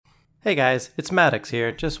Hey guys, it's Maddox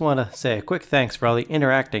here. Just want to say a quick thanks for all the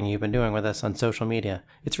interacting you've been doing with us on social media.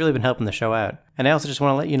 It's really been helping the show out. And I also just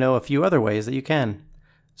want to let you know a few other ways that you can.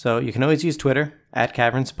 So you can always use Twitter,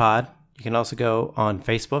 @CavernsPod. You can also go on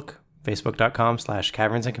Facebook,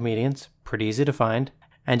 facebook.com/cavernsandcomedians. Pretty easy to find.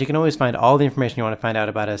 And you can always find all the information you want to find out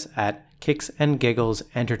about us at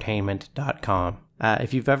kicksandgigglesentertainment.com.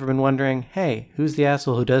 If you've ever been wondering, hey, who's the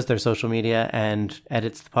asshole who does their social media and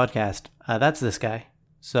edits the podcast? That's this guy.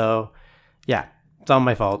 So, yeah, it's all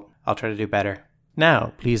my fault. I'll try to do better.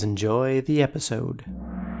 Now, please enjoy the episode.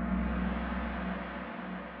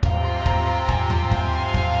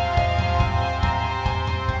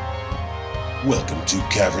 Welcome to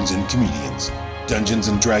Caverns and Comedians, Dungeons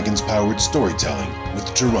and Dragons powered storytelling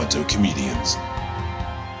with Toronto comedians.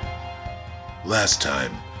 Last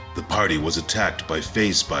time, the party was attacked by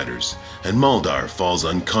phase spiders, and Maldar falls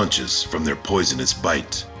unconscious from their poisonous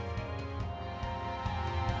bite.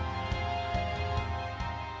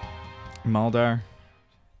 Maldar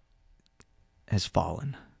has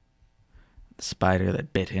fallen. The spider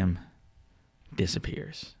that bit him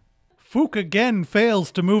disappears. Fook again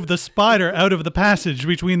fails to move the spider out of the passage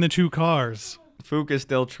between the two cars. Fook is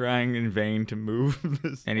still trying in vain to move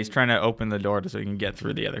this, and he's trying to open the door so he can get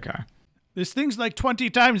through the other car. This thing's like 20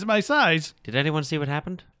 times my size. Did anyone see what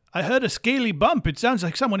happened? I heard a scaly bump. It sounds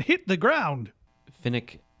like someone hit the ground.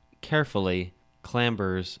 Finnick carefully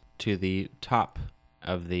clambers to the top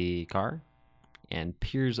of the car and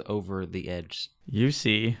peers over the edge. You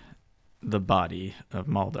see the body of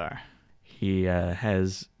Maldar. He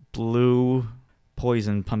has blue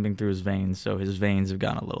poison pumping through his veins, so his veins have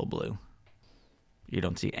gone a little blue. You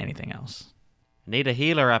don't see anything else. Need a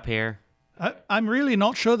healer up here. I'm really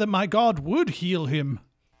not sure that my god would heal him.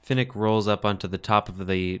 Finnick rolls up onto the top of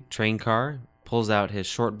the train car, pulls out his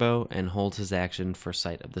short bow, and holds his action for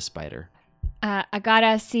sight of the spider.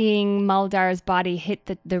 Agata, seeing Maldar's body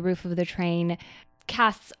hit the roof of the train,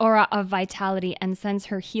 casts Aura of Vitality and sends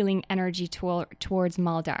her healing energy towards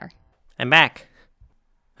Maldar. I'm back.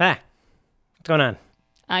 What's going on?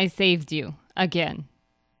 I saved you. Again.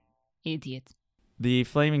 Idiot. The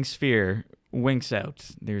flaming sphere winks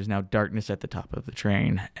out. There's now darkness at the top of the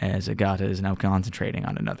train as Agata is now concentrating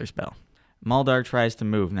on another spell. Maldar tries to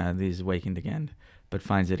move now that he's awakened again, but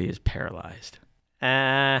finds that he is paralyzed.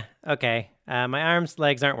 Okay. My arms,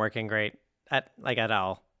 legs aren't working great. At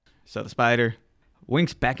all. So the spider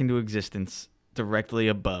winks back into existence directly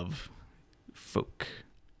above Fook.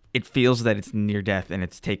 It feels that it's near death and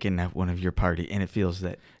it's taken out one of your party, and it feels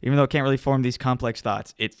that even though it can't really form these complex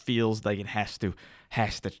thoughts, it feels like it has to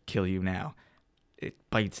kill you now. It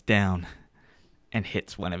bites down and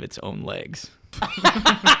hits one of its own legs.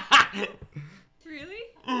 Really?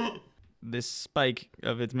 This spike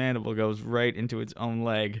of its mandible goes right into its own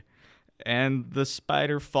leg, and the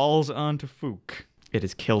spider falls onto Fook. It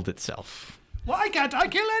has killed itself. Why can't I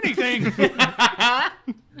kill anything?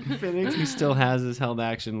 Finnick, who still has his held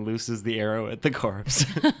action, looses the arrow at the corpse.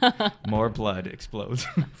 More blood explodes.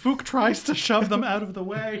 Fook tries to shove them out of the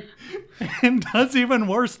way and does even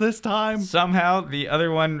worse this time. Somehow, the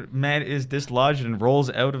other one is dislodged and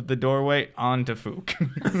rolls out of the doorway onto Fook.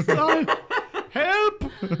 Help!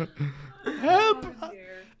 Help!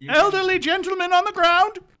 Elderly gentleman on the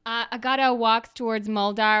ground! Agata walks towards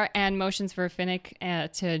Maldar and motions for Finnick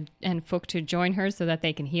and Fook to join her so that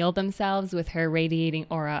they can heal themselves with her radiating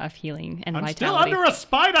aura of healing and I'm vitality. still under a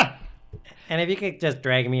spider! And if you could just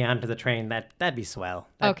drag me onto the train, that'd be swell.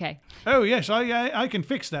 Okay. Oh, yes, I can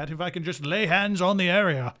fix that if I can just lay hands on the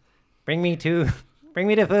area. Bring me to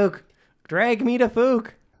Fook. Drag me to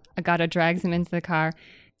Fook. Agata drags him into the car.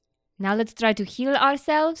 Now let's try to heal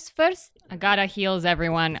ourselves first. Agata heals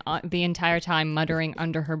everyone the entire time, muttering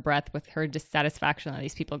under her breath with her dissatisfaction that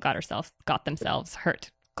these people got themselves hurt.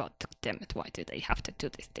 God damn it, why do they have to do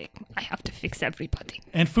this thing? I have to fix everybody.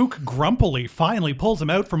 And Fook grumpily finally pulls him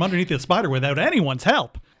out from underneath the spider without anyone's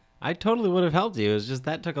help. I totally would have helped you. It's just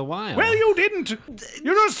that took a while. Well, you didn't.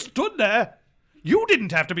 You just stood there. You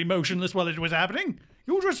didn't have to be motionless while it was happening.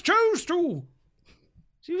 You just chose to.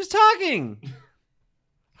 She was talking.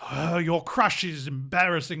 Your crush is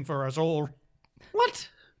embarrassing for us all. What?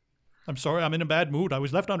 I'm sorry, I'm in a bad mood. I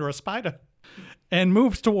was left under a spider. And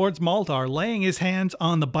moves towards Maldar, laying his hands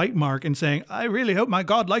on the bite mark and saying, I really hope my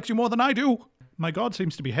god likes you more than I do. My god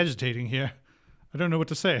seems to be hesitating here. I don't know what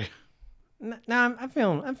to say. No,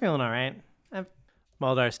 I'm feeling all right.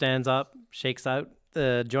 Maldar stands up, shakes out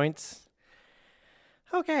the joints.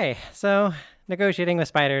 Okay, so negotiating with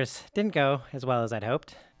spiders didn't go as well as I'd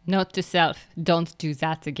hoped. Note to self, don't do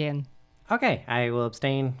that again. Okay, I will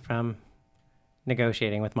abstain from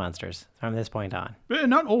negotiating with monsters from this point on.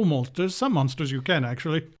 Not all monsters. Some monsters you can,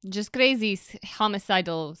 actually. Just crazy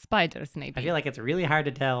homicidal spiders, maybe. I feel like it's really hard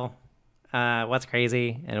to tell what's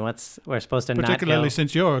crazy and what's we're supposed to not Particularly kill.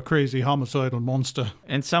 since you're a crazy homicidal monster.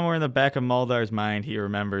 And somewhere in the back of Muldar's mind, he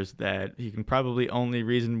remembers that he can probably only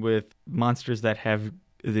reason with monsters that have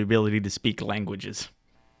the ability to speak languages.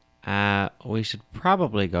 We should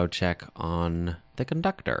probably go check on the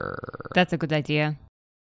conductor. That's a good idea.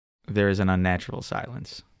 There is an unnatural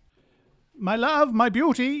silence. My love, my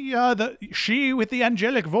beauty, she with the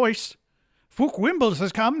angelic voice. Fook Wimbles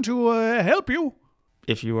has come to help you.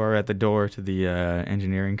 If you are at the door to the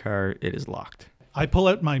engineering car, it is locked. I pull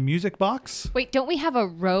out my music box. Wait, don't we have a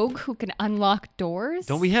rogue who can unlock doors?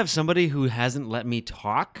 Don't we have somebody who hasn't let me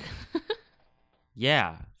talk?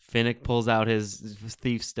 Yeah. Finnick pulls out his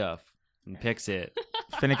thief stuff and picks it.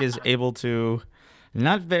 Finnick is able to,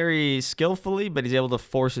 not very skillfully, but he's able to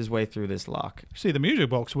force his way through this lock. See, the music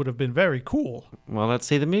box would have been very cool. Well, let's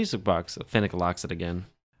see the music box. Finnick locks it again.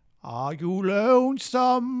 Are you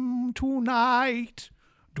lonesome tonight?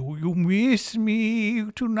 Do you miss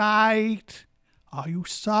me tonight? Are you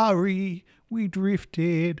sorry we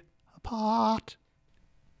drifted apart?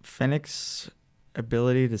 Finnick's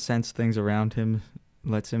ability to sense things around him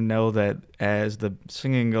lets him know that as the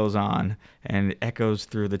singing goes on and echoes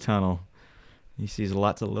through the tunnel, he sees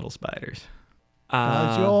lots of little spiders.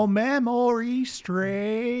 Does your memory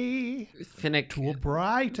stray Finnick to a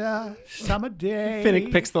brighter summer day?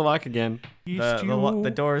 Finnick picks the lock again.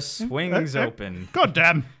 The door swings open God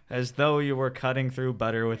damn. as though you were cutting through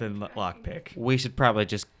butter with a lockpick. We should probably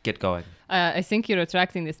just get going. I think you're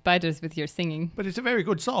attracting the spiders with your singing. But it's a very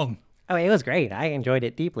good song. Oh, it was great. I enjoyed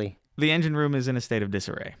it deeply. The engine room is in a state of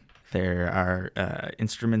disarray. There are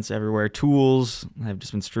instruments everywhere. Tools have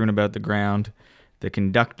just been strewn about the ground. The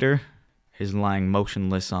conductor is lying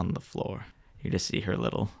motionless on the floor. You just see her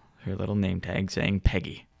little name tag saying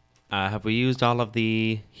Peggy. Have we used all of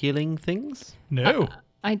the healing things? No.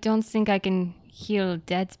 I don't think I can heal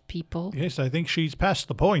dead people. Yes, I think she's past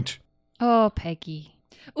the point. Oh, Peggy.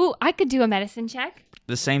 Ooh, I could do a medicine check.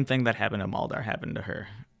 The same thing that happened to Maldar happened to her.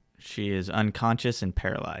 She is unconscious and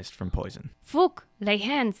paralyzed from poison. Fook, lay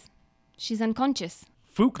hands. She's unconscious.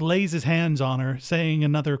 Fook lays his hands on her, saying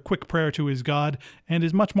another quick prayer to his god, and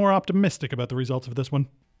is much more optimistic about the results of this one.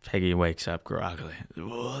 Peggy wakes up groggily.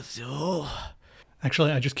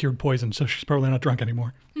 Actually, I just cured poison, so she's probably not drunk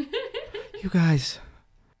anymore. You guys,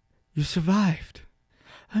 you survived.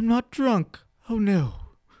 I'm not drunk. Oh no.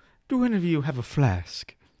 Do any of you have a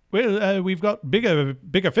flask? Well, we've got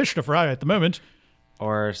bigger fish to fry at the moment.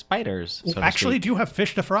 Or spiders? So to Actually, speak? do you have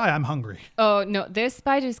fish to fry? I'm hungry. Oh, no, there's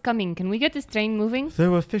spiders coming. Can we get this train moving? There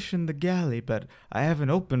were fish in the galley, but I haven't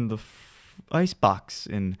opened the ice box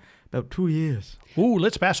in about 2 years. Ooh,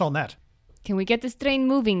 let's pass on that. Can we get this train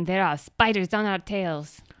moving? There are spiders on our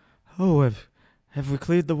tails. Oh, have we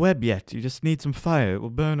cleared the web yet? You just need some fire. It will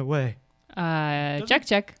burn away.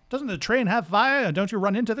 Check. Doesn't the train have fire? Don't you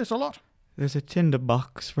run into this a lot? There's a tinder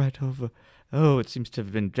box right over. Oh, it seems to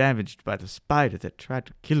have been damaged by the spider that tried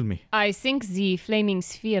to kill me. I think the flaming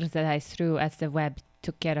sphere that I threw at the web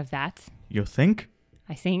took care of that. You think?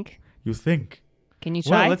 I think. You think? Can you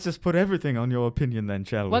try? Well, let's just put everything on your opinion then,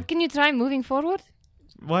 shall we? What can you try moving forward?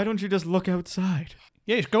 Why don't you just look outside?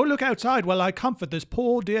 Yes, go look outside while I comfort this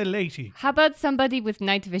poor dear lady. How about somebody with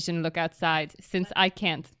night vision look outside, since I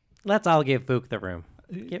can't? Let's all give Fook the room.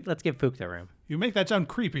 Let's give Fook the room. You make that sound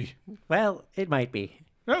creepy. Well, it might be.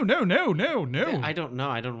 No. I don't know.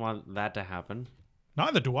 I don't want that to happen.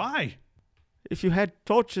 Neither do I. If you had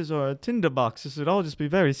torches or a tinder box, this would all just be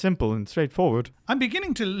very simple and straightforward. I'm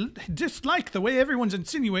beginning to dislike the way everyone's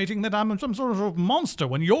insinuating that I'm some sort of monster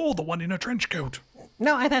when you're the one in a trench coat.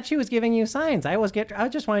 No, I thought she was giving you signs. I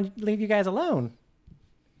just wanted to leave you guys alone.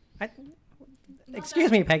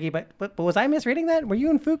 Excuse me, Peggy, but was I misreading that? Were you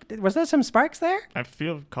and Fook? Was there some sparks there? I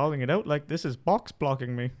feel calling it out like this is box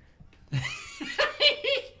blocking me.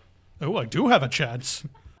 Oh, I do have a chance.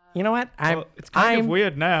 You know what? It's kind of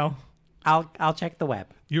weird now. I'll check the web.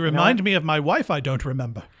 You remind me of my wife I don't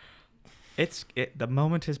remember. The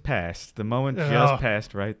moment has passed. The moment Ugh. just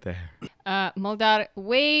passed right there. Moldar,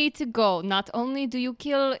 way to go. Not only do you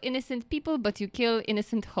kill innocent people, but you kill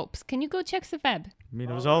innocent hopes. Can you go check the web? I mean,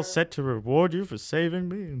 it was all set to reward you for saving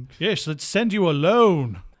me. And Yes, let's send you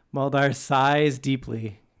alone. Muldar sighs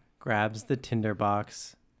deeply, grabs the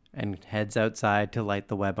tinderbox, and heads outside to light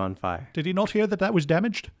the web on fire. Did he not hear that was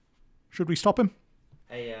damaged? Should we stop him?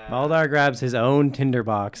 Muldar grabs his own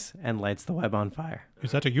tinderbox and lights the web on fire.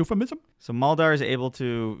 Is that a euphemism? So Maldar is able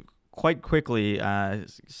to quite quickly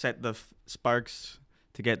set the sparks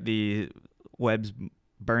to get the webs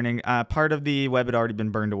burning. Part of the web had already been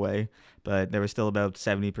burned away, but there was still about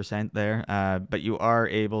 70% there. But you are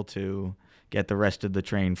able to get the rest of the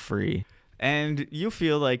train free. And you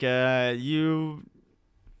feel like you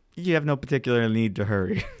have no particular need to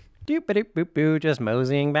hurry. Doop-a-doop-boop-boo, just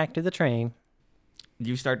moseying back to the train.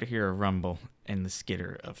 You start to hear a rumble and the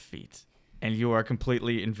skitter of feet. And you are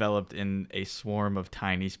completely enveloped in a swarm of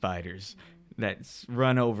tiny spiders that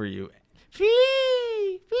run over you.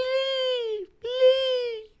 Flee! Flee!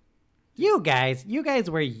 Flee! You guys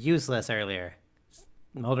were useless earlier.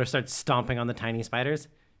 Mulder starts stomping on the tiny spiders.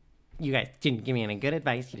 You guys didn't give me any good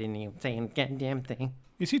advice. You didn't even say a goddamn thing.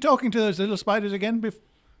 Is he talking to those little spiders again?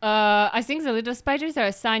 I think the little spiders are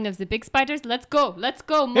a sign of the big spiders. Let's go.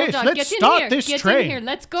 Mulder, Yes, let's get start in here. this Get train. in here.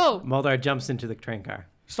 Let's go. Mulder jumps into the train car.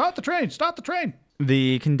 Start the train! Start the train!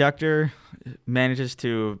 The conductor manages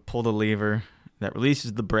to pull the lever that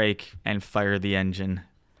releases the brake and fire the engine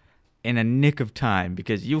in a nick of time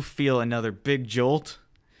because you feel another big jolt,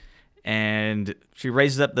 and she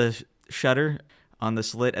raises up the shutter on the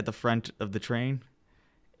slit at the front of the train,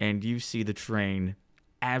 and you see the train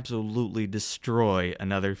absolutely destroy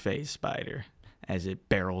another phase spider as it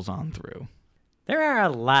barrels on through. There are a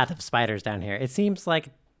lot of spiders down here. It seems like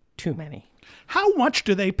too many. How much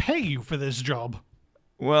do they pay you for this job?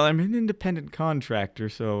 Well, I'm an independent contractor,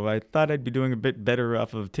 so I thought I'd be doing a bit better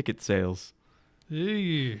off of ticket sales.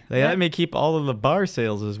 Eey. They let me keep all of the bar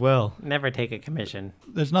sales as well. Never take a commission.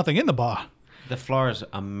 There's nothing in the bar. The floor is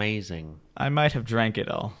amazing. I might have drank it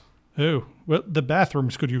all. Oh, well, the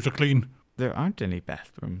bathrooms could use a clean. There aren't any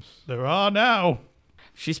bathrooms. There are now.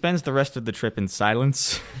 She spends the rest of the trip in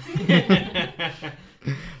silence.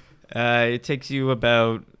 It takes you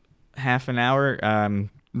about half an hour.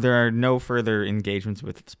 There are no further engagements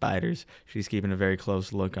with spiders. She's keeping a very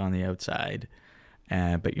close look on the outside.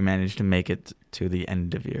 But you managed to make it to the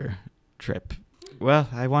end of your trip. Well,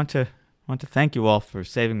 I want to thank you all for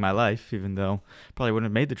saving my life, even though probably wouldn't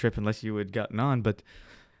have made the trip unless you had gotten on. But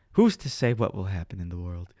who's to say what will happen in the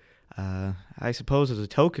world? I suppose as a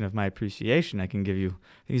token of my appreciation, I can give you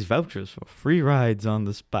these vouchers for free rides on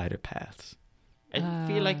the spider paths. I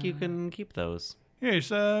feel like you can keep those.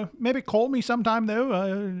 Yes, maybe call me sometime,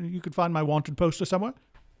 though. You could find my wanted poster somewhere.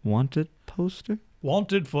 Wanted poster?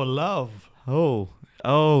 Wanted for love. Oh,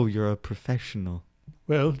 you're a professional.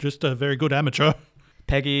 Well, just a very good amateur.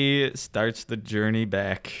 Peggy starts the journey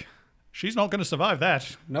back. She's not going to survive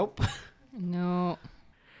that. Nope. No.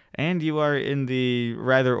 And you are in the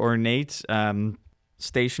rather ornate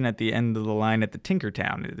station at the end of the line at the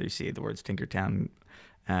Tinkertown. You see the words Tinkertown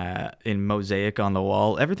in mosaic on the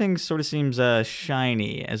wall. Everything sort of seems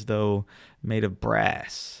shiny, as though made of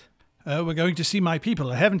brass. We're going to see my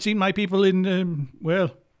people. I haven't seen my people in,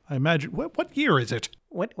 well, I imagine... What year is it?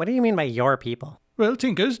 What do you mean by your people? Well,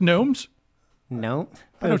 Tinkers, gnomes. No.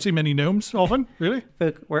 I don't see many gnomes often, really.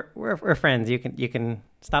 Fook, we're friends. You can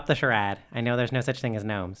stop the charade. I know there's no such thing as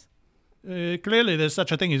gnomes. Clearly there's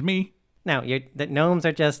such a thing as me. No, the gnomes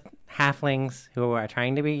are just halflings who are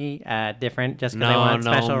trying to be different just because they want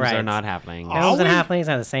special gnomes rights. are not halflings. Gnomes and we? halflings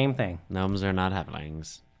are the same thing. Gnomes are not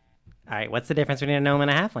halflings. All right, what's the difference between a gnome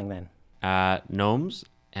and a halfling then? Gnomes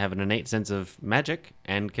have an innate sense of magic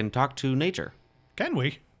and can talk to nature. Can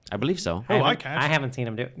we? I believe so. Oh, I haven't- can't. I haven't seen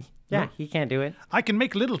him do it. Yeah, he can't do it. I can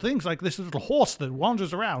make little things like this little horse that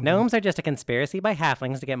wanders around. Gnomes are just a conspiracy by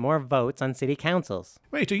halflings to get more votes on city councils.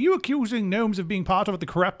 Wait, are you accusing gnomes of being part of the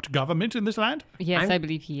corrupt government in this land? Yes, I'm- I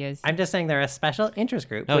believe he is. I'm just saying they're a special interest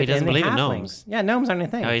group. No, he within doesn't the believe in halflings. gnomes. Yeah, gnomes aren't a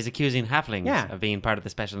thing. No, he's accusing halflings Yeah. of being part of the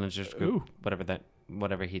special interest group. Ooh.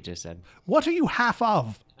 Whatever he just said. What are you half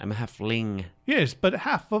of? I'm a halfling. Yes, but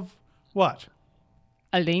half of what?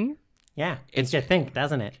 A ling? Yeah, it's you think,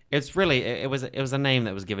 doesn't it? It's really it was a name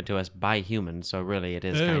that was given to us by humans, so really it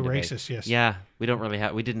is Oh, kind of racist, yes. Yeah, we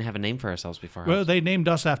didn't have a name for ourselves before. Well, they named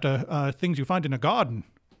us after things you find in a garden.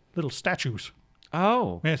 Little statues.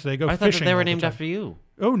 oh, Yes, they go I thought fishing that they all were the named time. after you.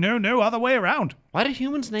 Oh, no, other way around. Why did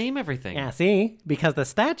humans name everything? Yeah, see? Because the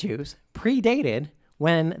statues predated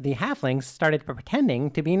when the halflings started pretending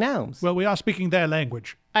to be gnomes. Well, we are speaking their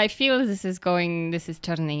language. I feel this is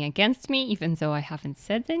turning against me, even though I haven't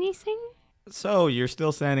said anything. So you're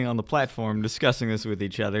still standing on the platform discussing this with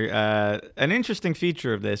each other. An interesting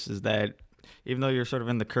feature of this is that even though you're sort of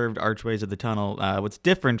in the curved archways of the tunnel, what's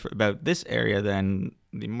different about this area than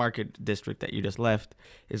the market district that you just left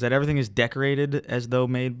is that everything is decorated as though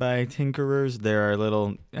made by tinkerers. There are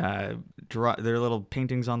little there are little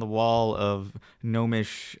paintings on the wall of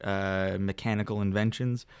gnomish mechanical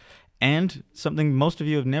inventions, and something most of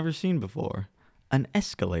you have never seen before: an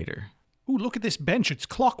escalator. Ooh, look at this bench. It's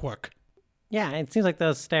clockwork. Yeah, it seems like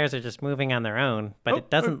those stairs are just moving on their own, but it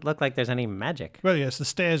doesn't look like there's any magic. Well, yes, the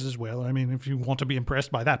stairs as well. I mean, if you want to be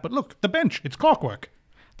impressed by that. But look, the bench, it's clockwork.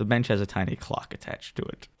 The bench has a tiny clock attached to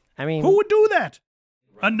it. I mean, Who would do that?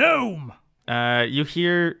 A gnome! You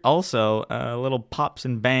hear also little pops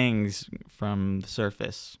and bangs from the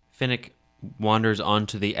surface. Finnick wanders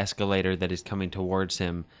onto the escalator that is coming towards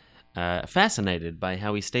him, fascinated by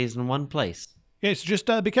how he stays in one place. Yes, just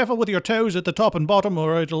be careful with your toes at the top and bottom,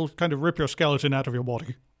 or it'll kind of rip your skeleton out of your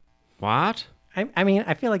body. What? I mean,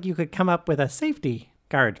 I feel like you could come up with a safety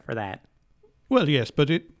guard for that. Well, yes, but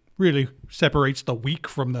it really separates the weak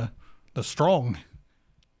from the strong.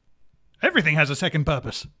 Everything has a second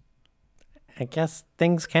purpose. I guess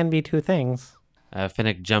things can be two things.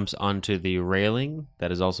 Finnick jumps onto the railing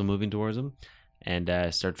that is also moving towards him and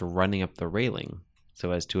starts running up the railing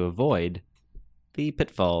so as to avoid the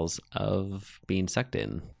pitfalls of being sucked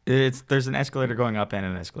in. There's an escalator going up and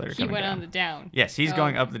an escalator He coming went down. on the down. Yes, he's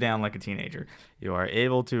going up the down like a teenager. You are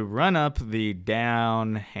able to run up the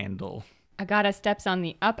down handle. Agata steps on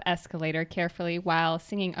the up escalator carefully while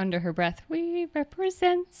singing under her breath, "We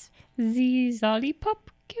represent the lollipop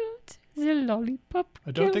guild, the lollipop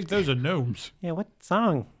I don't guild." think those are gnomes. Yeah, what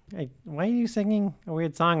song? Why are you singing a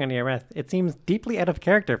weird song under your breath? It seems deeply out of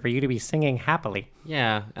character for you to be singing happily.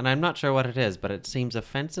 Yeah, and I'm not sure what it is, but it seems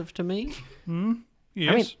offensive to me.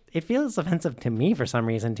 Yes. I mean, it feels offensive to me for some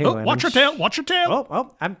reason, too. oh, and watch I'm your tail, watch your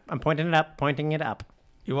tail! I'm pointing it up.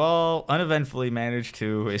 You all uneventfully managed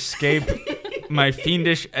to escape my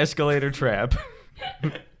fiendish escalator trap.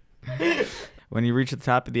 When you reach the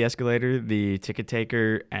top of the escalator, the ticket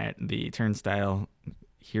taker at the turnstile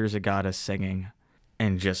hears Agata singing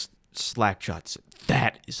and just slack shots.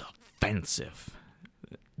 That is offensive.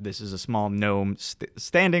 This is a small gnome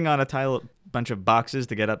standing on a bunch of boxes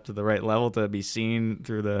to get up to the right level to be seen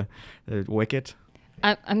through the wicket.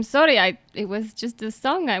 I'm sorry, it was just a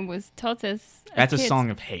song I was taught as a That's a kid. song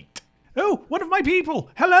of hate. Oh, one of my people!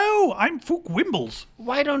 Hello, I'm Fook Wimbles.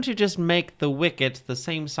 Why don't you just make the wicket the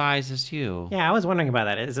same size as you? Yeah, I was wondering about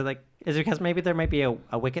that. Is it because maybe there might be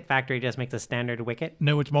a wicket factory just makes a standard wicket?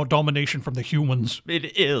 No, it's more domination from the humans.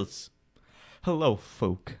 It is. Hello,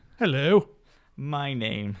 folk. Hello. My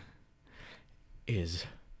name is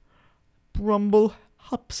Brumble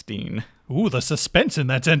Hopstein. Ooh, the suspense in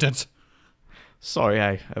that sentence. Sorry,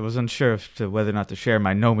 I was unsure as to whether or not to share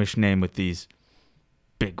my gnomish name with these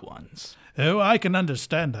big ones. Oh, I can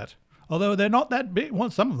understand that. Although they're not that big. Well,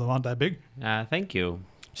 some of them aren't that big. Thank you.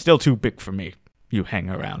 Still too big for me. You hang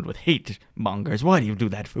around with hate mongers. Why do you do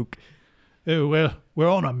that, Fook? Oh, well, we're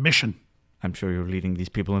on a mission. I'm sure you're leading these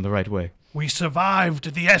people in the right way. We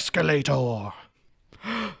survived the escalator.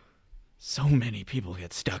 So many people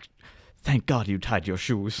get stuck. Thank God you tied your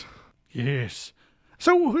shoes. Yes.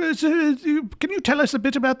 So, can you tell us a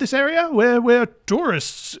bit about this area? We're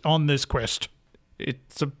tourists on this quest.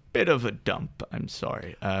 It's a bit of a dump, I'm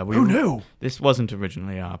sorry. Oh, no. This wasn't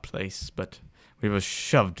originally our place, but we were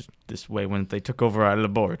shoved this way when they took over our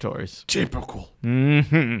laboratories. Typical.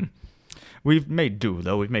 Mm-hmm. We've made do,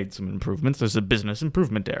 though. We've made some improvements. There's a business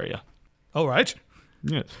improvement area. All right.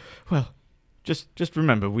 Yeah. Well, just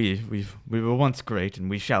remember, we were once great, and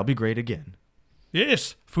we shall be great again.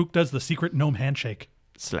 Yes, Fook does the secret gnome handshake.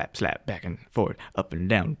 Slap, slap, back and forward, up and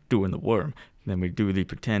down, doing the worm. Then we do the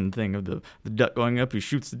pretend thing of the duck going up. He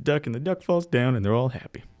shoots the duck, and the duck falls down, and they're all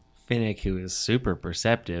happy. Finnick, who is super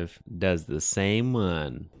perceptive, does the same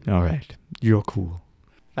one. All right. You're cool.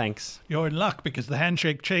 Thanks. You're in luck because the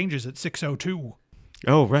handshake changes at 6:02.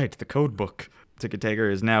 Oh, right, the code book. Ticket taker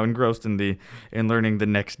is now engrossed in learning the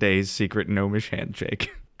next day's secret gnomish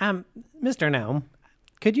handshake. Mr. Gnome,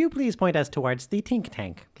 could you please point us towards the Tink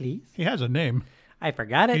Tank, please? He has a name. I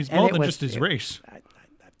forgot it. He's and more it than was- just his race.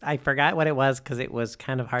 I forgot what it was because it was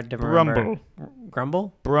kind of hard to remember.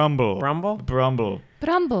 Grumble? Brumble. Brumble? Brumble.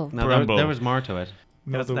 Brumble. No, Brumble. there was more to it.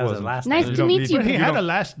 That there was his wasn't. last Nice name. to meet you. Well, he You had don't- a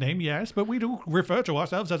last name, yes, but we do refer to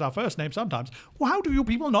ourselves as our first name sometimes. Well, how do you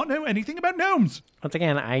people not know anything about gnomes? Once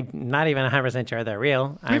again, I'm not even 100% sure they're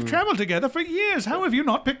real. We've traveled together for years. How have you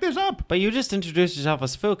not picked this up? But you just introduced yourself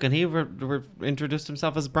as Fook, and he introduced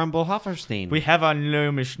himself as Brumble Hofferstein. We have our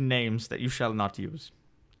gnomish names that you shall not use.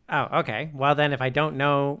 Oh, okay. Well, then if I don't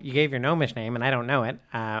know, you gave your gnomish name and I don't know it,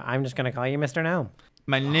 I'm just going to call you Mr. Gnome.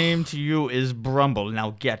 My name to you is Brumble.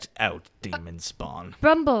 Now get out, demon spawn.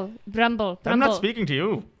 Brumble. Brumble. I'm Brumble. not speaking to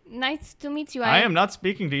you. Nice to meet you. I am not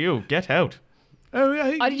speaking to you. Get out.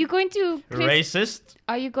 Oh, Are you going to Racist.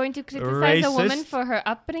 Are you going to criticize a woman Racist. for her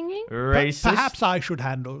upbringing? Racist. Perhaps I should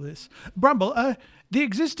handle this. Brumble, the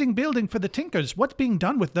existing building for the Tinkers, what's being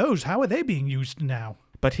done with those? How are they being used now?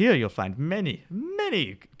 But here you'll find many,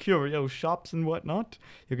 many curio shops and whatnot.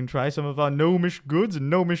 You can try some of our gnomish goods and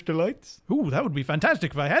gnomish delights. Ooh, that would be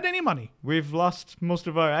fantastic if I had any money. We've lost most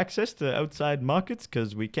of our access to outside markets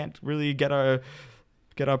because we can't really get our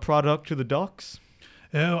product to the docks.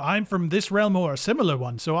 Oh, I'm from this realm or a similar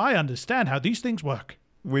one, so I understand how these things work.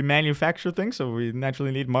 We manufacture things, so we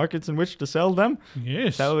naturally need markets in which to sell them.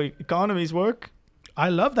 Yes. That's how economies work. I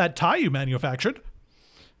love that tie you manufactured.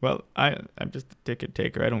 Well, I'm just a ticket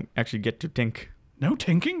taker. I don't actually get to tink. No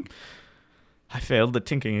tinking? I failed the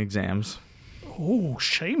tinking exams. Oh,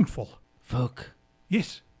 shameful. Folk,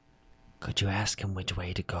 Yes. could you ask him which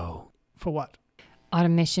way to go? For what? On a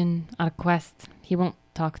mission, on a quest. He won't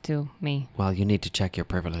talk to me. Well, you need to check your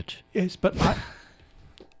privilege. Yes, but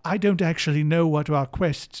I don't actually know what our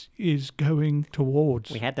quest is going towards.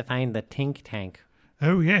 We had to find the Tink Tank.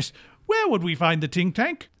 Oh, yes. Where would we find the Tink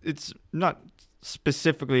Tank? It's not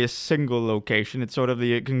specifically a single location. It's sort of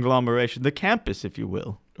the conglomeration, the campus, if you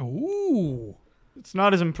will. Ooh. It's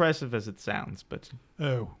not as impressive as it sounds, but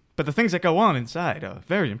Oh. the things that go on inside are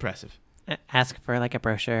very impressive. Ask for like a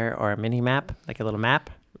brochure or a mini map, like a little map.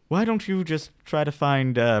 Why don't you just try to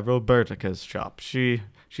find Robertica's shop?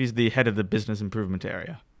 She's the head of the business improvement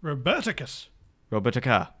area. Roberticus.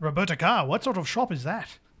 Robertica. Robertica, what sort of shop is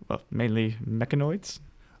that? Well, mainly mechanoids.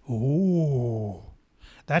 Ooh.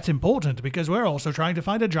 That's important because we're also trying to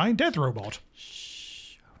find a giant death robot.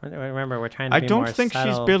 Remember, we're trying to I be don't more think she's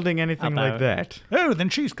subtle building anything like about- that. Oh, then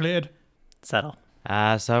she's cleared. Subtle.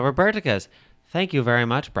 So Roberticus, thank you very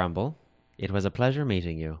much, Brumble. It was a pleasure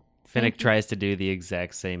meeting you. Finnick tries to do the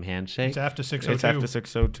exact same handshake. It's after 6:02. It's after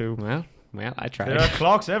 6:02. Well, I There are tried.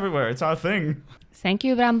 clocks everywhere. It's our thing. Thank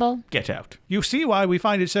you, Bramble. Get out. You see why we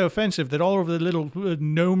find it so offensive that all of the little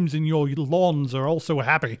gnomes in your lawns are also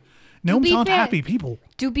happy. Gnomes be aren't fair- happy people.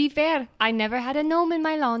 To be fair, I never had a gnome in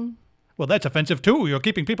my lawn. Well, that's offensive too. You're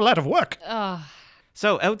keeping people out of work. Ugh.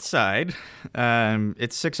 So outside,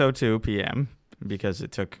 it's 6:02 p.m. because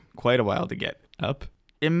it took quite a while to get up.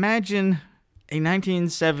 Imagine a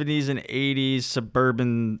 1970s and 80s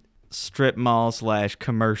suburban strip mall /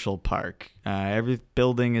 commercial park. Every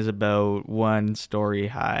building is about 1 story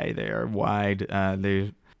high. They are wide.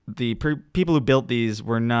 People who built these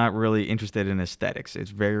were not really interested in aesthetics.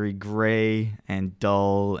 It's very gray and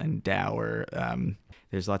dull and dour.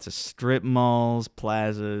 There's lots of strip malls,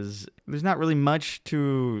 plazas. There's not really much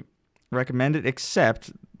to recommend it,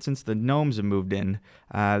 except since the gnomes have moved in,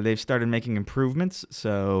 they've started making improvements.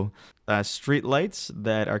 So street lights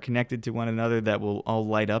that are connected to one another that will all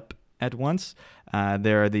light up at once.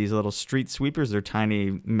 There are these little street sweepers. They're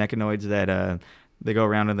tiny mechanoids that they go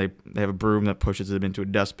around and they have a broom that pushes them into a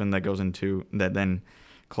dustbin that then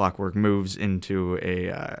clockwork moves into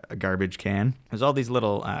a garbage can. There's all these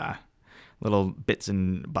little bits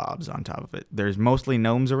and bobs on top of it. There's mostly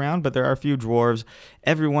gnomes around, but there are a few dwarves.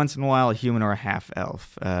 Every once in a while, a human or a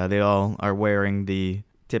half-elf. They all are wearing the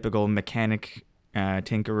typical mechanic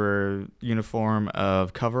tinkerer uniform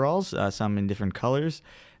of coveralls, some in different colors.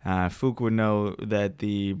 Fook would know that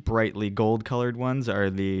the brightly gold-colored ones are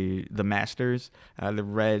the masters. The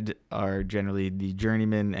red are generally the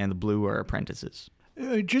journeymen, and the blue are apprentices.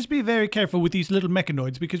 Just be very careful with these little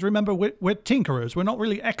mechanoids because remember, we're tinkerers. We're not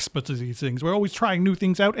really experts at these things. We're always trying new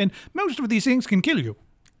things out, and most of these things can kill you.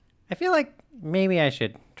 I feel like maybe I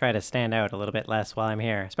should try to stand out a little bit less while I'm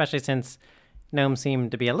here, especially since gnomes seem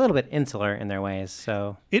to be a little bit insular in their ways,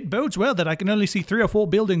 so... It bodes well that I can only see 3 or 4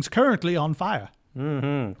 buildings currently on fire.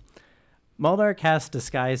 Mm-hmm. Muldar casts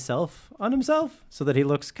Disguise Self on himself so that he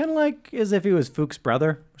looks kind of like as if he was Fook's brother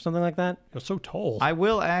or something like that. You're so tall. I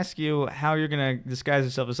will ask you how you're going to disguise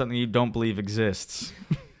yourself as something you don't believe exists.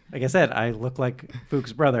 Like I said, I look like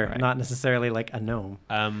Fook's brother, Right. not necessarily like a gnome.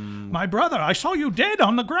 My brother, I saw you dead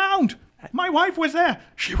on the ground. My wife was there.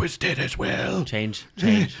 She was dead as well. Change.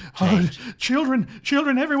 Oh, children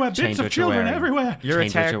everywhere. Change Bits of what you're children wearing. everywhere. You're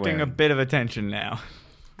Change what you're attracting a wearing. bit of attention now.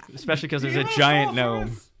 Especially because there's a giant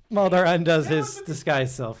gnome. Muldar undoes his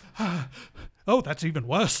Disguise Self. Oh, that's even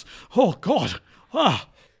worse. Oh, God. Ah.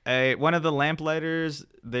 One of the lamplighters,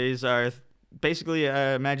 these are basically,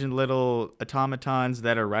 imagine little automatons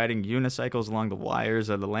that are riding unicycles along the wires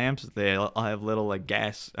of the lamps. They all have little like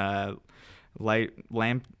gas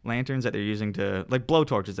lanterns that they're using to, like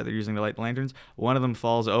blowtorches that they're using to light lanterns. One of them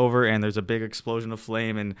falls over and there's a big explosion of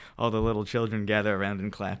flame and all the little children gather around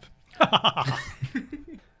and clap.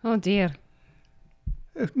 Oh, dear.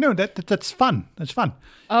 No, that's fun. That's fun.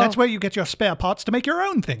 Oh. That's where you get your spare parts to make your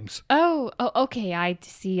own things. Oh, okay. I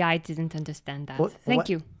see. I didn't understand that. Thank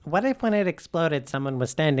you. What if when it exploded, someone was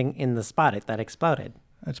standing in the spot that exploded?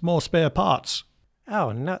 That's more spare parts.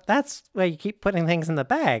 Oh, no, that's where you keep putting things in the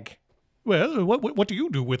bag. Well, what do you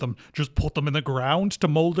do with them? Just put them in the ground to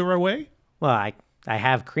molder away? Well, I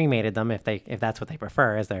have cremated them if that's what they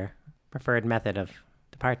prefer as their preferred method of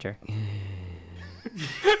departure.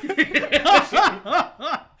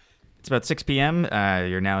 It's about 6 p.m.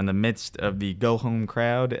 You're now in the midst of the go-home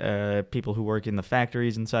crowd. People who work in the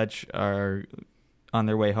factories and such are on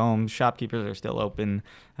their way home. Shopkeepers are still open.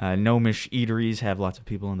 Gnomish eateries have lots of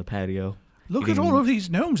people on the patio. Look at all of these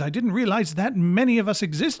gnomes. I didn't realize that many of us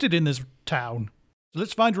existed in this town.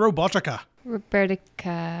 Let's find Robotica.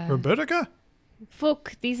 Robertica. Robotica?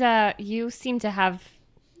 Fook, you seem to have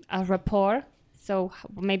a rapport, so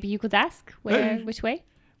maybe you could ask which way?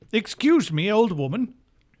 Excuse me, old woman.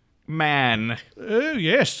 Man,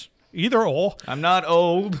 Yes, either or. I'm not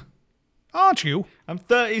old. Aren't you? I'm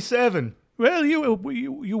 37. Well,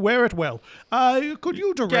 you wear it well. Could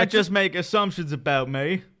you direct... Can't just make assumptions about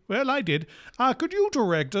me. Well, I did. Could you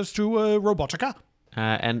direct us to Robotica?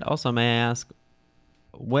 And also, may I ask,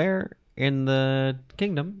 where in the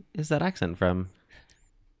kingdom is that accent from?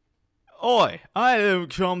 Oi, I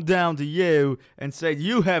don't come down to you and say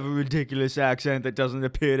you have a ridiculous accent that doesn't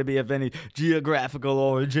appear to be of any geographical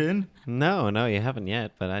origin. No, you haven't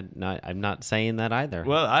yet, but I'm not saying that either.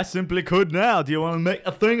 Well, I simply could now. Do you want to make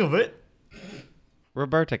a thing of it?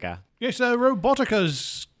 Robertica. Yes,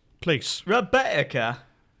 Robotica's place. Rebecca.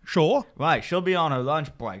 Sure. Right, she'll be on her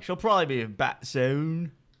lunch break. She'll probably be back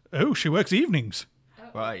soon. Oh, she works evenings.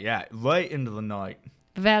 Right, yeah, late into the night.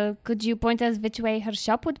 Well, could you point us which way her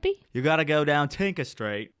shop would be? You gotta go down Tinker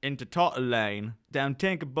Street, into Totter Lane, down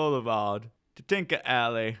Tinker Boulevard, to Tinker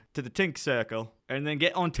Alley, to the Tink Circle, and then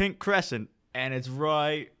get on Tink Crescent, and it's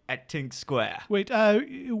right at Tink Square. Wait,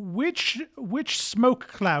 which smoke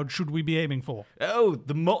cloud should we be aiming for? Oh,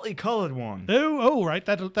 the multicolored one. Oh, right,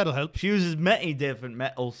 that'll help. She uses many different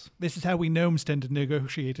metals. This is how we gnomes tend to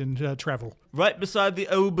negotiate and travel. Right beside the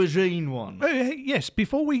aubergine one. Yes,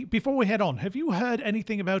 before we head on, have you heard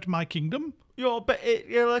anything about my kingdom? Your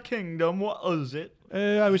particular kingdom, what is it?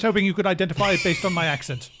 I was hoping you could identify it based on my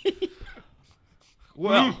accent.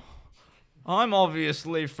 Well, I'm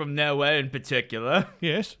obviously from nowhere in particular,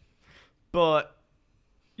 Yes. but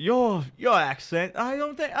your accent, I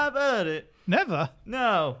don't think I've heard it. Never?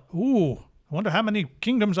 No. Ooh, I wonder how many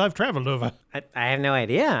kingdoms I've traveled over. I have no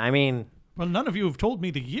idea. I mean, Well, none of you have told me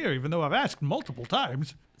the year, even though I've asked multiple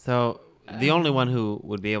times. So the only one who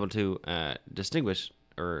would be able to distinguish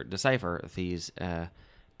or decipher these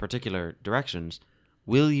particular directions,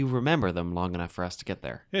 will you remember them long enough for us to get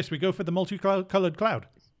there? Yes, we go for the multicolored cloud.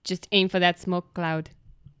 Just aim for that smoke cloud.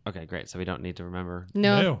 Okay, great. So we don't need to remember.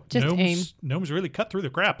 No, just aim. Gnomes really cut through the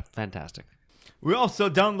crap. Fantastic. We also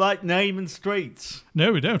don't like naming streets.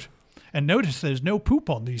 No, we don't. And notice there's no poop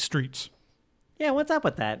on these streets. yeah, what's up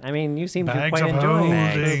with that? I mean, you seem to Bags quite of enjoy holding.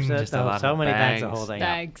 bags. Just a lot So of many bags of bags. holding.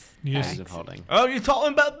 Bags. Yes. Bags of holding. Oh, you're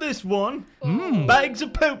talking about this one? Bags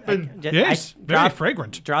of pooping. Yes, very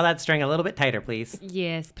fragrant. Draw that string a little bit tighter, please.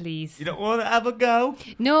 Yes, please. You don't want to have a go?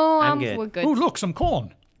 No, I'm good. we're good. Oh, look, some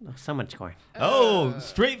corn. Oh, so much corn. Oh,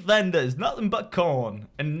 street vendors, nothing but corn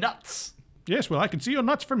and nuts. Yes, well, I can see your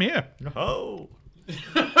nuts from here. Oh.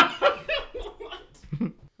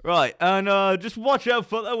 Right, and just watch out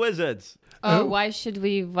for the wizards. Oh, why should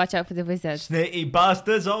we watch out for the wizards? Sneaky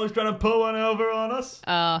bastards always trying to pull one over on us.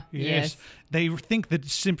 Yes. They think that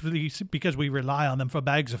simply because we rely on them for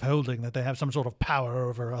bags of holding that they have some sort of power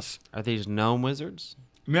over us. Are these gnome wizards?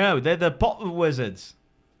 No, they're the popper wizards.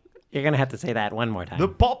 You're going to have to say that one more time. The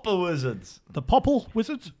popper wizards. The popple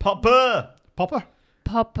wizards? Popper. Popper?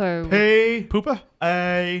 Popper. P Pooper?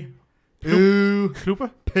 A U Pooper?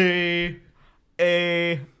 P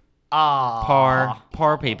A R.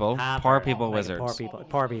 Poor people. Poor people Like wizards.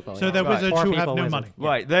 Poor people. So yeah. they're wizards Poor who people have no wizards. money.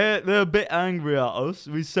 Right, they're a bit angry at us.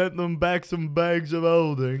 We sent them back some bags of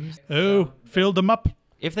holdings. Oh, filled them up.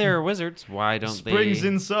 If they're wizards, why don't Springs they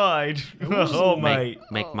inside. Oh, mate.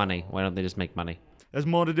 make money? Why don't they just make money? Has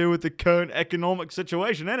more to do with the current economic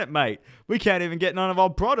situation, ain't it, mate? We can't even get none of our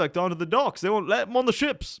product onto the docks. They won't let them on the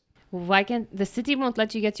ships. Why can't the city won't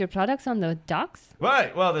let you get your products on the docks?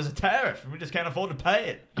 Right, well, there's a tariff. We just can't afford to pay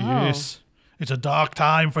it. Oh. Yes. It's a dark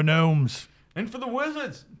time for gnomes. And for the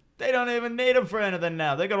wizards, they don't even need them for anything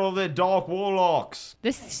now. They got all their dark warlocks.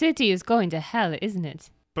 This city is going to hell, isn't it?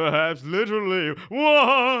 Perhaps literally.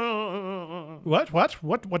 Whoa!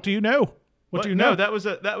 What do you know? What do you know? No, that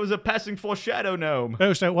was a passing foreshadow gnome.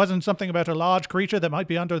 Oh, so it wasn't something about a large creature that might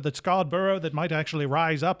be under the scarred burrow that might actually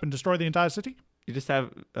rise up and destroy the entire city? You just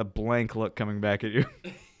have a blank look coming back at you.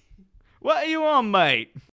 What are you on,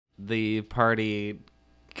 mate? The party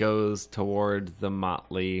goes toward the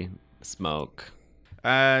motley smoke.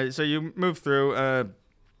 So you move through.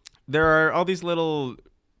 There are all these little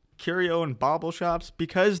curio and bauble shops,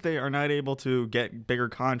 because they are not able to get bigger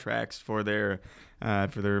contracts for their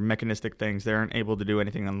mechanistic things. They aren't able to do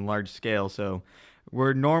anything on a large scale. So,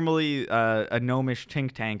 where normally a gnomish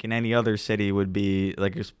think tank in any other city would be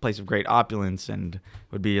like a place of great opulence and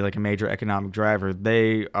would be like a major economic driver,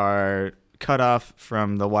 they are cut off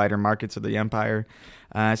from the wider markets of the empire.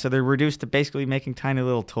 So they're reduced to basically making tiny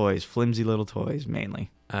little toys, flimsy little toys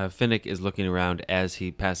mainly. Finnick is looking around as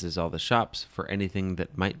he passes all the shops for anything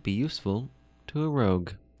that might be useful to a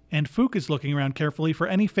rogue. And Fook is looking around carefully for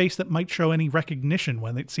any face that might show any recognition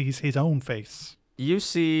when it sees his own face. You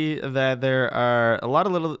see that there are a lot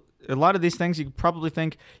of these things you could probably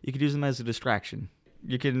think you could use them as a distraction.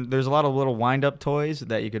 There's a lot of little wind-up toys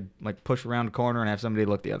that you could like push around a corner and have somebody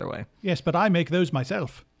look the other way. Yes, but I make those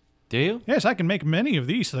myself. Do you? Yes, I can make many of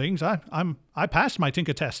these things. I passed my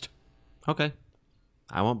Tinker test. Okay.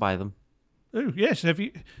 I won't buy them. Oh, yes. Have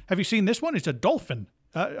you seen this one? It's a dolphin.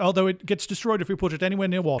 Although it gets destroyed if you put it anywhere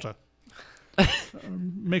near water.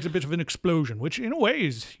 Makes a bit of an explosion, which in a way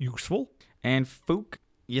is useful. And Fook,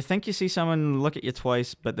 you think you see someone look at you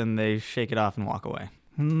twice, but then they shake it off and walk away.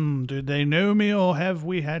 Did they know me or have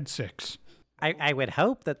we had sex? I would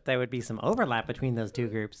hope that there would be some overlap between those two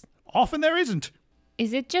groups. Often there isn't.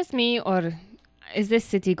 Is it just me, or is this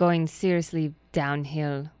city going seriously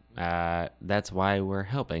downhill? That's why we're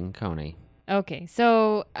helping Coney. Okay,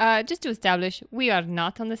 so just to establish, we are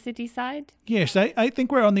not on the city side. Yes, I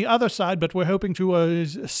think we're on the other side, but we're hoping to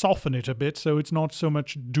soften it a bit so it's not so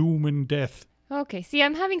much doom and death. Okay, see,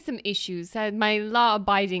 I'm having some issues. My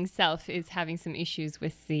law-abiding self is having some issues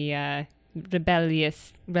with the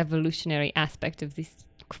rebellious, revolutionary aspect of this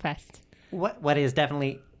quest. What is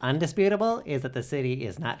definitely undisputable is that the city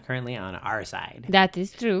is not currently on our side. That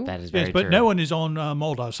is true. That is very Yes, but true. no one is on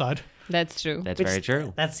Moldar's side. That's true. That's Which- very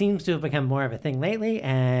true. That seems to have become more of a thing lately,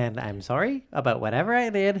 and I'm sorry about whatever I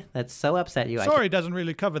did that's so upset you. Sorry doesn't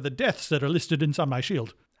really cover the deaths that are listed inside my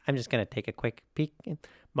shield. I'm just going to take a quick peek.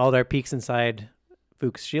 Maldar peeks inside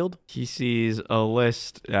Fook's shield. He sees a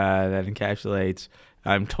list that encapsulates,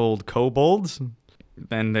 I'm told, kobolds.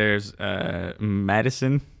 Then there's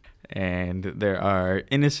Madison, and there are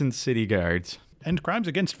innocent city guards. And crimes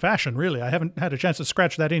against fashion, really. I haven't had a chance to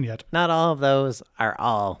scratch that in yet. Not all of those are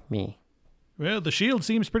all me. Well, the shield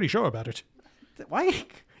seems pretty sure about it. Why?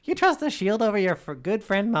 You trust the shield over your good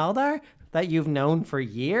friend Maldar that you've known for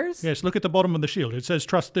years? Yes, look at the bottom of the shield. It says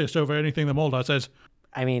trust this over anything that Moldar says.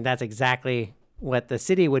 I mean, that's exactly what the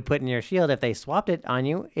city would put in your shield if they swapped it on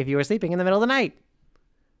you if you were sleeping in the middle of the night.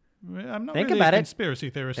 Well, I'm not Think really about a it. conspiracy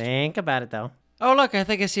theorist. Think about it, though. Oh, look, I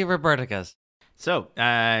think I see Robertica's. So,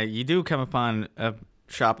 you do come upon a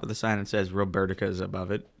shop with a sign that says Robertica's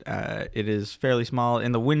above it. It is fairly small.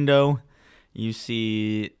 In the window, you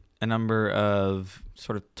see a number of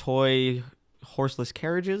sort of toy horseless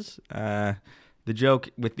carriages. The joke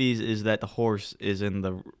with these is that the horse is in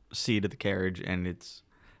the seat of the carriage and it's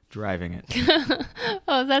driving it.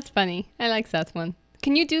 Oh, that's funny. I like that one.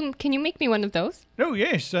 Can you make me one of those? Oh,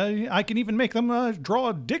 yes. I can even make them draw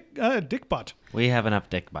a dick butt. We have enough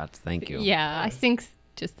dick bots, thank you. Yeah, I think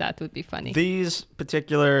just that would be funny. These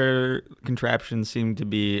particular contraptions seem to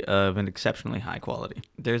be of an exceptionally high quality.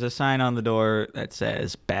 There's a sign on the door that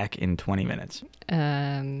says back in 20 minutes.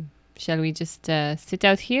 Shall we just sit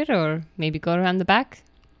out here or maybe go around the back?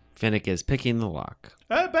 Finnick is picking the lock.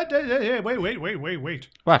 But wait.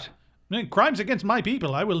 What? Crimes against my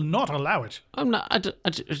people. I will not allow it. I'm not. I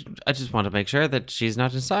just want to make sure that she's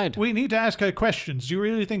not inside. We need to ask her questions. Do you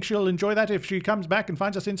really think she'll enjoy that if she comes back and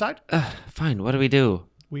finds us inside? Fine. What do we do?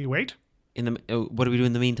 We wait. What do we do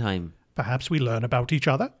in the meantime? Perhaps we learn about each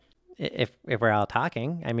other. If we're all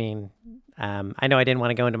talking, I mean, I know I didn't want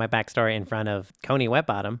to go into my backstory in front of Coney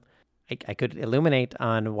Wetbottom. I could illuminate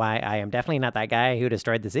on why I am definitely not that guy who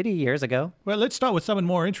destroyed the city years ago. Well, let's start with someone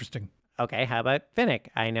more interesting. Okay, how about Finnick?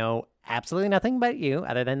 I know absolutely nothing about you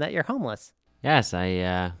other than that you're homeless. Yes,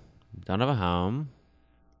 I don't have a home.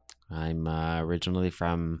 I'm originally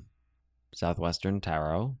from southwestern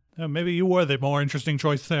Taro. Maybe you were the more interesting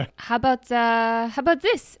choice there. How about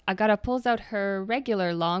this? Agata pulls out her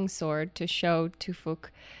regular longsword to show to Fook.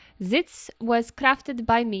 This was crafted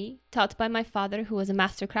by me, taught by my father, who was a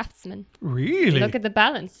master craftsman. Really? Look at the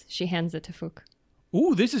balance. She hands it to Fook.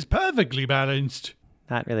 Ooh, this is perfectly balanced.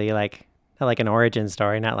 Not really not like an origin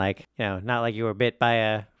story, not like you were bit by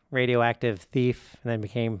a radioactive thief and then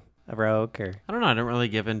became a rogue or... I don't know. I don't really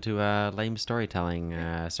give into lame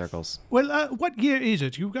storytelling circles. Well, what year is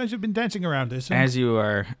it? You guys have been dancing around this. As you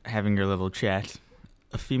are having your little chat,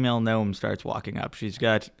 a female gnome starts walking up. She's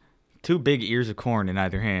got 2 big ears of corn in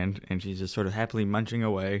either hand, and she's just sort of happily munching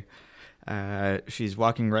away. She's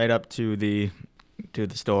walking right up to the to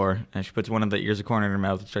the store, and she puts one of the ears of corn in her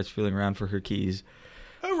mouth and starts feeling around for her keys.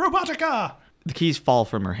 Oh, Robotica! The keys fall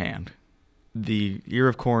from her hand. The ear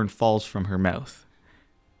of corn falls from her mouth.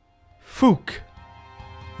 Fook,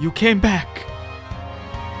 you came back.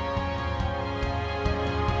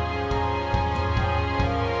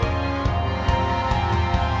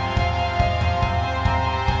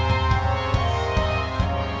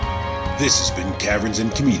 This has been Caverns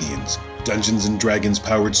and Comedians, Dungeons & Dragons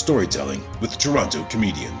powered storytelling with Toronto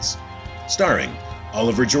comedians. Starring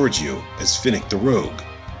Oliver Giorgio as Finnick the Rogue,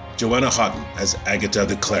 Joanna Houghton as Agatha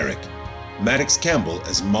the Cleric, Maddox Campbell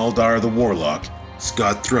as Maldar the Warlock,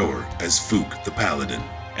 Scott Thrower as Fook the Paladin,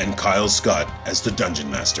 and Kyle Scott as the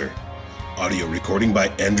Dungeon Master. Audio recording by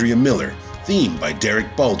Andrea Miller, theme by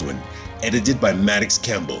Derek Baldwin, edited by Maddox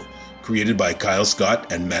Campbell, created by Kyle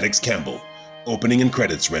Scott and Maddox Campbell. Opening and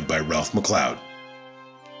credits read by Ralph McLeod.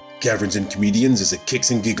 Caverns and Comedians is a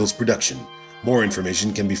Kicks and Giggles production. More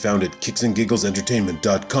information can be found at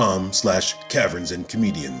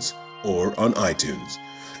kicksandgigglesentertainment.com/cavernsandcomedians or on iTunes.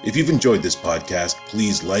 If you've enjoyed this podcast,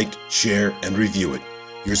 please like, share, and review it.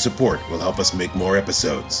 Your support will help us make more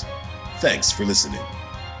episodes. Thanks for listening.